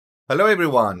Hello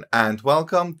everyone and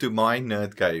welcome to my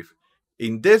Nerd Cave.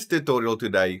 In this tutorial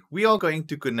today, we are going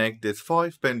to connect this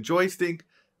 5-pin joystick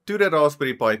to the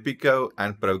Raspberry Pi Pico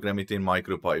and program it in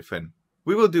MicroPython.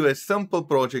 We will do a simple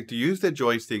project to use the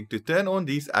joystick to turn on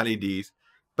these LEDs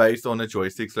based on the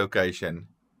joystick's location.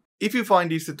 If you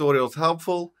find these tutorials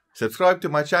helpful, subscribe to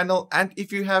my channel, and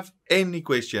if you have any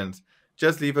questions,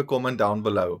 just leave a comment down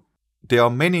below. There are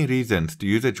many reasons to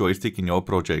use a joystick in your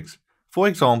projects. For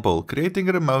example, creating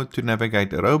a remote to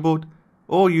navigate a robot,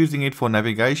 or using it for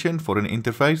navigation for an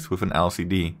interface with an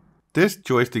LCD. This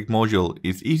joystick module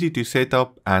is easy to set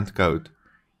up and code.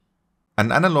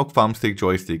 An analog thumbstick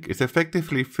joystick is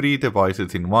effectively 3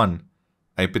 devices in one: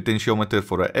 a potentiometer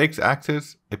for the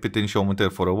X-axis, a potentiometer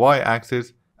for the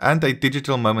Y-axis, and a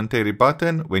digital momentary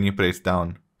button when you press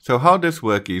down. So how this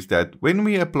works is that when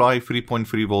we apply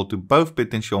 3.3 volt to both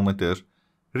potentiometers,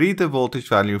 read the voltage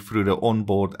value through the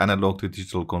onboard analog to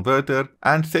digital converter,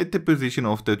 and set the position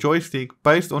of the joystick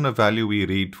based on the value we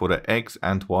read for the X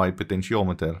and Y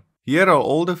potentiometer. Here are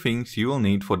all the things you will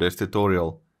need for this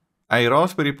tutorial: a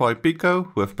Raspberry Pi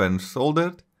Pico with pins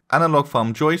soldered, analog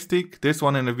thumb joystick. This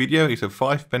one in the video is a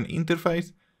 5-pin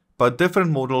interface, but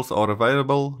different models are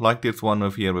available, like this one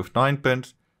over here with 9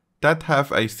 pins, that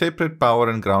have a separate power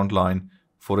and ground line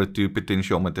for the 2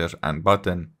 potentiometers and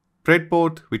button.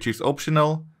 Breadboard, which is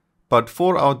optional, but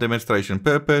for our demonstration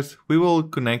purpose, we will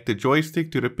connect the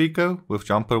joystick to the Pico with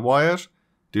jumper wires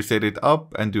to set it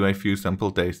up and do a few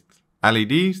simple tests.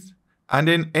 LEDs, and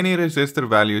then any resistor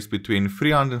values between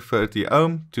 330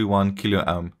 ohm to 1 kilo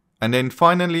ohm. And then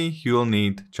finally, you will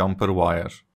need jumper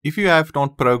wires. If you have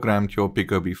not programmed your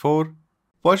Pico before,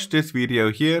 watch this video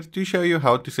here to show you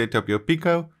how to set up your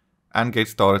Pico and get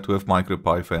started with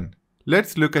MicroPython.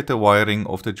 Let's look at the wiring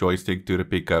of the joystick to the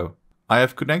Pico. I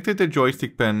have connected the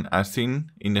joystick pin as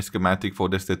seen in the schematic for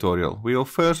this tutorial. We will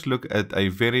first look at a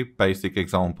very basic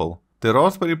example. The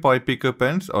Raspberry Pi Pico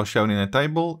pins are shown in a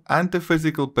table, and the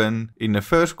physical pin in the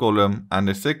first column, and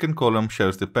the second column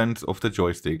shows the pins of the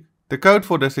joystick. The code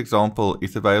for this example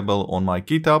is available on my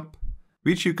GitHub,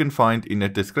 which you can find in the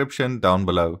description down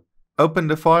below. Open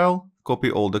the file, copy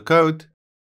all the code,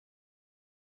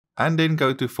 and then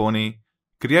go to Phony,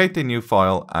 create a new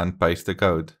file and paste the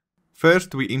code.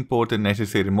 First, we import the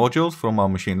necessary modules from our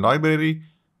machine library,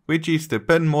 which is the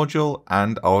pin module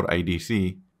and our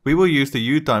ADC. We will use the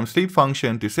U-time-sleep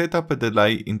function to set up a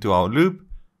delay into our loop,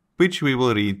 which we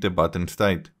will read the button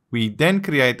state. We then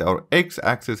create our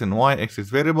X-axis and Y-axis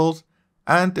variables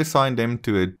and assign them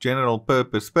to a general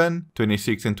purpose pin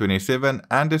 26 and 27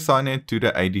 and assign it to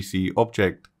the ADC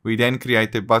object. We then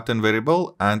create a button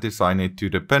variable and assign it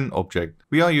to the pin object.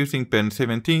 We are using pin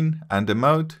 17 and the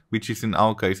mode, which is in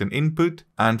our case an input.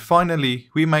 And finally,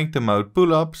 we make the mode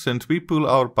pull up, since we pull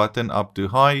our button up to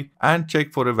high and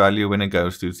check for a value when it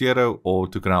goes to 0 or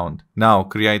to ground. Now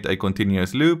create a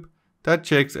continuous loop that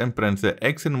checks and prints the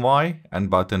X and Y and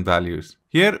button values.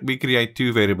 Here we create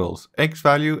 2 variables, X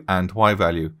value and Y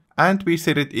value, and we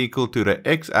set it equal to the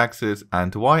X axis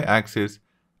and Y axis,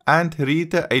 and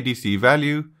read the ADC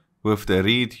value with the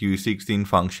read U16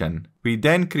 function. We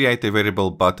then create a variable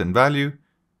button value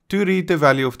to read the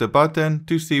value of the button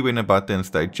to see when a button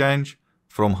state change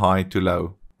from high to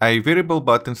low. A variable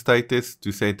button status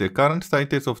to set the current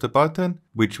status of the button,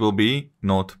 which will be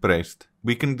not pressed.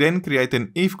 We can then create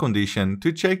an if condition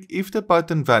to check if the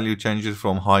button value changes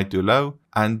from high to low,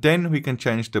 and then we can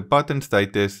change the button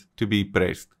status to be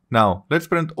pressed. Now, let's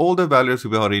print all the values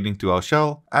we are reading to our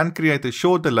shell and create a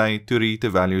short delay to read the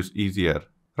values easier.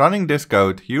 Running this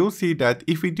code, you'll see that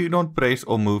if we do not press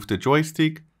or move the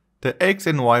joystick, the X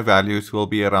and Y values will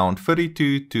be around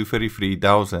 32 to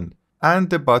 33,000, and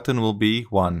the button will be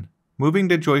 1. Moving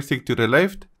the joystick to the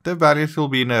left, the values will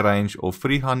be in a range of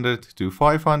 300 to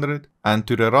 500, and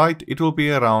to the right it will be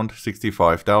around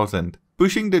 65,000.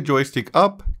 Pushing the joystick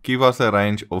up gives us a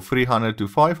range of 300 to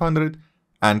 500,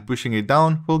 and pushing it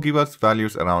down will give us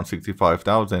values around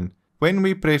 65,000. When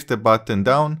we press the button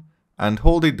down and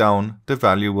hold it down, the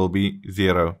value will be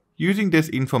 0. Using this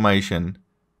information,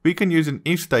 we can use an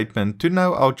if statement to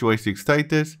know our joystick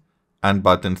status and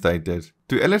button status.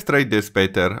 To illustrate this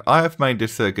better, I have made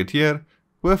this circuit here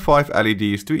with 5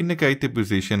 LEDs to indicate the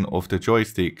position of the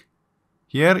joystick.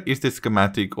 Here is the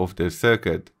schematic of this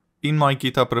circuit. In my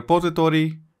GitHub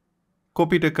repository,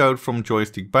 copy the code from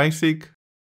Joystick Basic,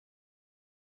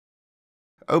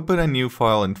 open a new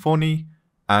file in Phony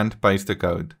and paste the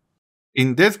code.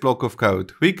 In this block of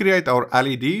code, we create our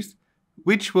LEDs,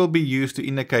 which will be used to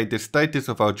indicate the status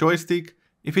of our joystick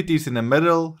if it is in the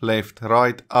middle, left,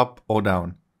 right, up or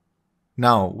down.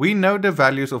 Now, we know the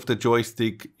values of the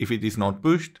joystick if it is not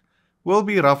pushed, will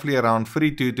be roughly around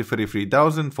 32 to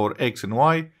 33,000 for X and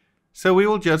Y, so we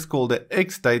will just call the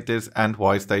X status and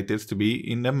Y status to be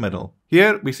in the middle.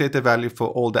 Here we set the value for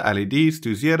all the LEDs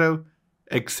to 0,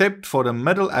 except for the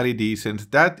middle LED since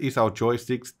that is our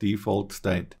joystick's default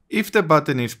state. If the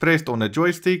button is pressed on the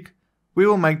joystick, we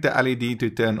will make the LED to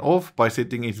turn off by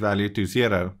setting its value to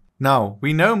 0. Now,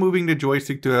 we know moving the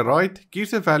joystick to the right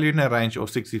gives a value in a range of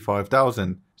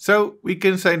 65,000. So we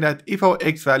can say that if our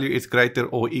X value is greater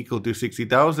or equal to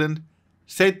 60,000,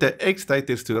 set the X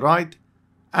status to right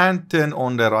and turn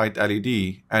on the right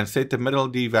LED and set the middle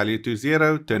D value to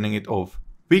 0, turning it off.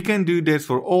 We can do this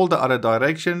for all the other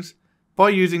directions by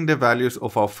using the values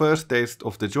of our first test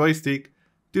of the joystick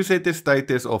to set the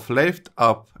status of left,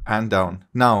 up and down.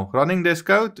 Now, running this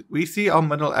code, we see our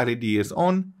middle LED is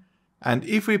on, and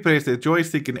if we press the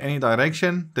joystick in any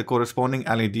direction, the corresponding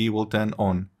LED will turn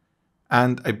on,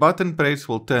 and a button press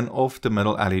will turn off the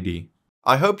middle LED.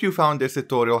 I hope you found this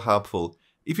tutorial helpful.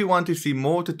 If you want to see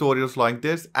more tutorials like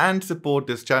this and support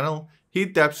this channel,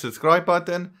 hit that subscribe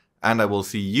button, and I will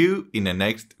see you in the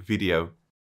next video.